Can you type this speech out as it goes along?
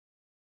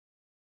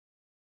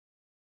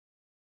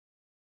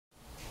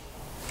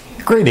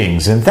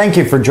Greetings and thank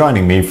you for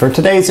joining me for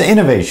today's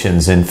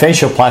Innovations in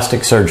Facial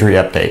Plastic Surgery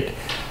update.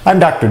 I'm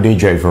Dr.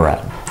 DJ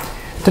Verrett.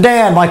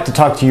 Today I'd like to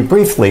talk to you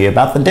briefly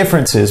about the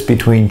differences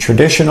between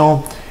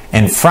traditional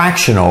and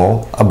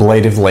fractional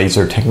ablative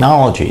laser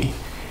technology.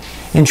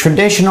 In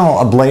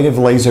traditional ablative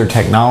laser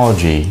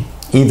technology,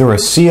 either a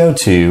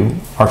CO2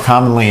 or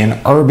commonly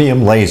an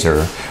erbium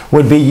laser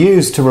would be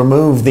used to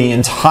remove the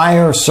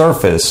entire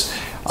surface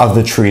of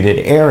the treated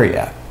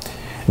area.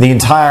 The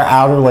entire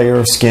outer layer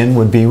of skin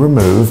would be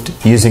removed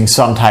using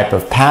some type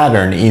of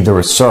pattern, either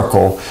a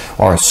circle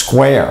or a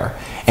square,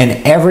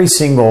 and every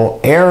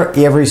single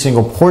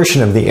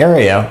portion of the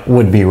area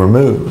would be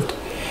removed.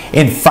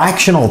 In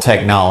fractional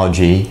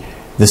technology,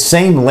 the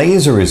same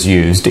laser is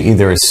used,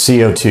 either a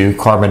CO2,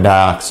 carbon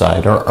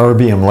dioxide, or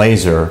erbium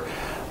laser,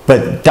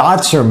 but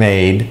dots are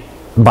made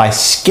by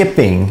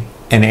skipping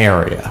an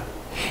area.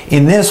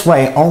 In this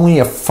way, only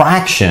a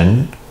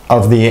fraction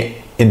of the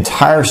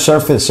entire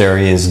surface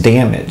area is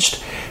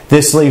damaged.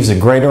 This leaves a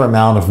greater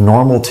amount of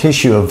normal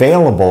tissue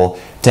available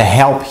to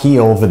help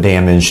heal the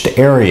damaged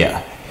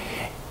area.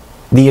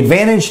 The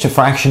advantage to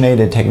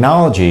fractionated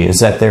technology is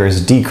that there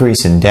is a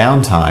decrease in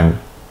downtime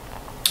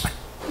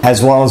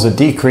as well as a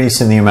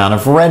decrease in the amount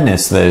of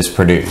redness that is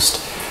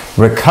produced.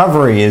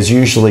 Recovery is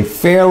usually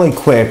fairly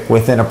quick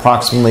within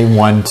approximately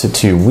 1 to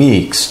 2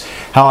 weeks.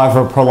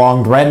 However,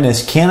 prolonged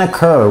redness can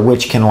occur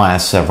which can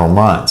last several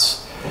months.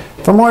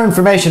 For more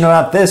information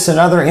about this and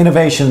other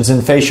innovations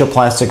in facial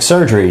plastic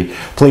surgery,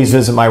 please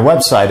visit my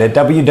website at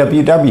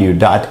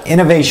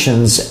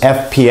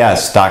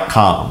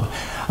www.innovationsfps.com.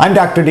 I'm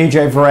Dr.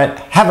 DJ Verrett.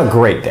 Have a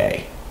great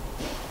day.